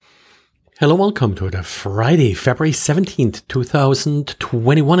Hello, welcome to the Friday, February 17th,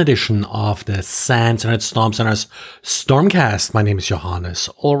 2021 edition of the SANS Internet Storm Center's StormCast. My name is Johannes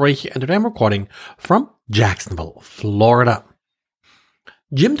Ulrich, and today I'm recording from Jacksonville, Florida.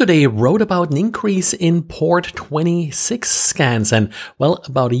 Jim today wrote about an increase in port 26 scans, and well,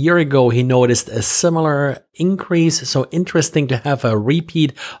 about a year ago he noticed a similar increase, so interesting to have a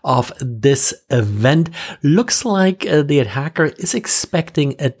repeat of this event. Looks like the attacker is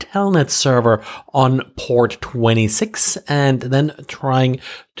expecting a telnet server on port 26 and then trying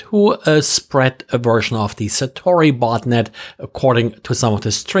to spread a version of the Satori botnet according to some of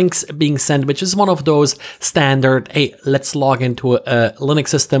the strings being sent, which is one of those standard, hey, let's log into a Linux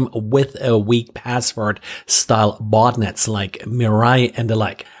system with a weak password style botnets like Mirai and the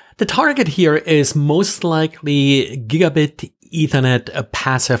like. The target here is most likely gigabit Ethernet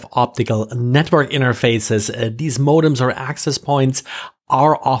passive optical network interfaces. These modems or access points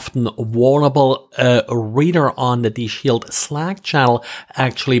are often vulnerable. A reader on the DShield Slack channel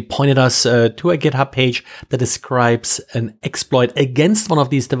actually pointed us to a GitHub page that describes an exploit against one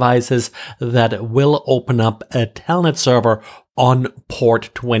of these devices that will open up a telnet server on port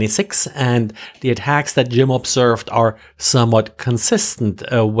 26, and the attacks that Jim observed are somewhat consistent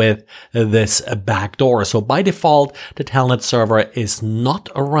with this backdoor. So by default, the telnet server is not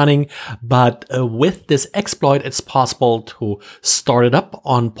running, but with this exploit, it's possible to start it up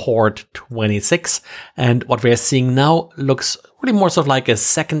on port 26. And what we're seeing now looks really more sort of like a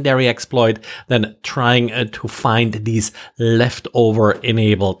secondary exploit than trying to find these leftover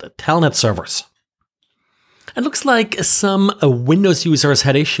enabled telnet servers. It looks like some Windows users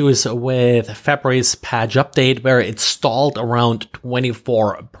had issues with February's patch update where it stalled around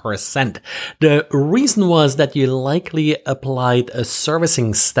 24%. The reason was that you likely applied a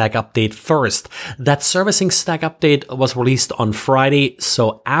servicing stack update first. That servicing stack update was released on Friday,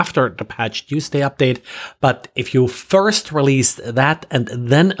 so after the patch Tuesday update. But if you first released that and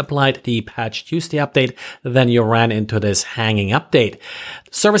then applied the patch Tuesday update, then you ran into this hanging update.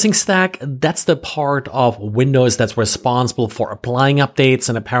 Servicing stack, that's the part of Windows that's responsible for applying updates,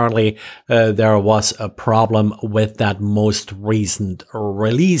 and apparently there was a problem with that most recent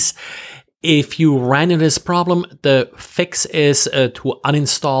release. If you ran into this problem, the fix is to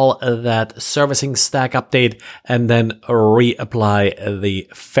uninstall that servicing stack update and then reapply the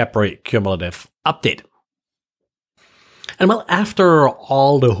February cumulative update. And well, after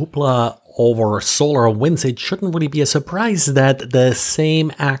all the hoopla over SolarWinds, it shouldn't really be a surprise that the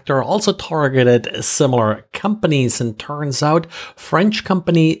same actor also targeted similar companies. And turns out French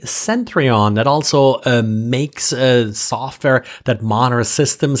company Centrion, that also makes software that monitors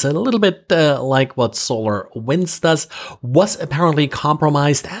systems a little bit like what SolarWinds does, was apparently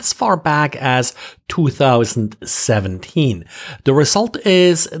compromised as far back as 2017. The result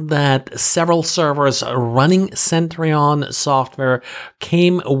is that several servers running Centrion software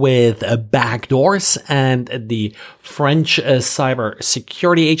came with backdoors, and the French cyber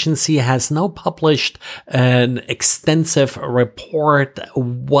security agency has now published an extensive report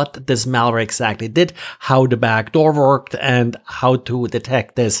what this malware exactly did, how the backdoor worked, and how to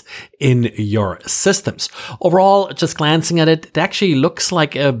detect this in your systems. Overall, just glancing at it, it actually looks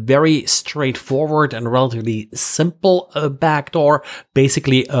like a very straightforward and relatively simple backdoor,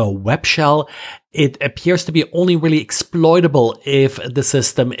 basically a web shell. It appears to be only really exploitable if the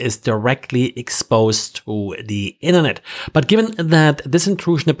system is directly exposed to the internet. But given that this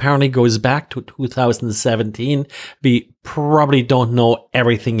intrusion apparently goes back to 2017, we probably don't know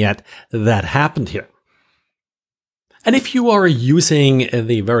everything yet that happened here. And if you are using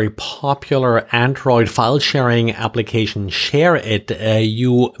the very popular Android file sharing application ShareIt,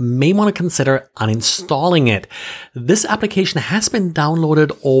 you may want to consider uninstalling it. This application has been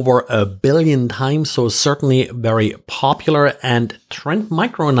downloaded over 1 billion times, so certainly very popular, and Trend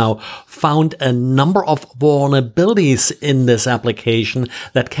Micro now found a number of vulnerabilities in this application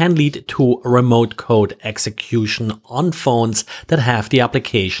that can lead to remote code execution on phones that have the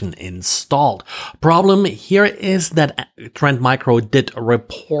application installed. Problem here is that Trend Micro did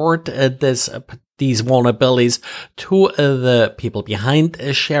report these vulnerabilities to the people behind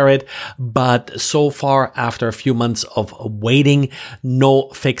ShareIt, but so far, after a few months of waiting,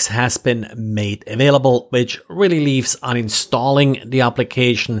 no fix has been made available, which really leaves uninstalling the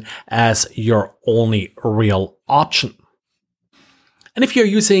application as your only real option. And if you're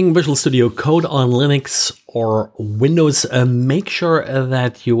using Visual Studio Code on Linux or Windows, make sure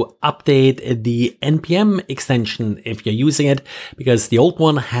that you update the NPM extension if you're using it, because the old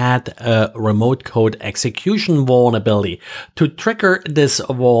one had a remote code execution vulnerability. To trigger this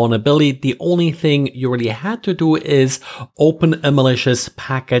vulnerability, the only thing you really had to do is open a malicious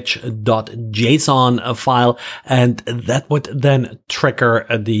package.json file, and that would then trigger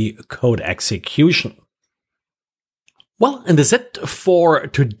the code execution. Well, and that's it for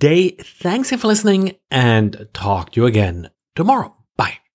today. Thanks for listening, and talk to you again tomorrow. Bye.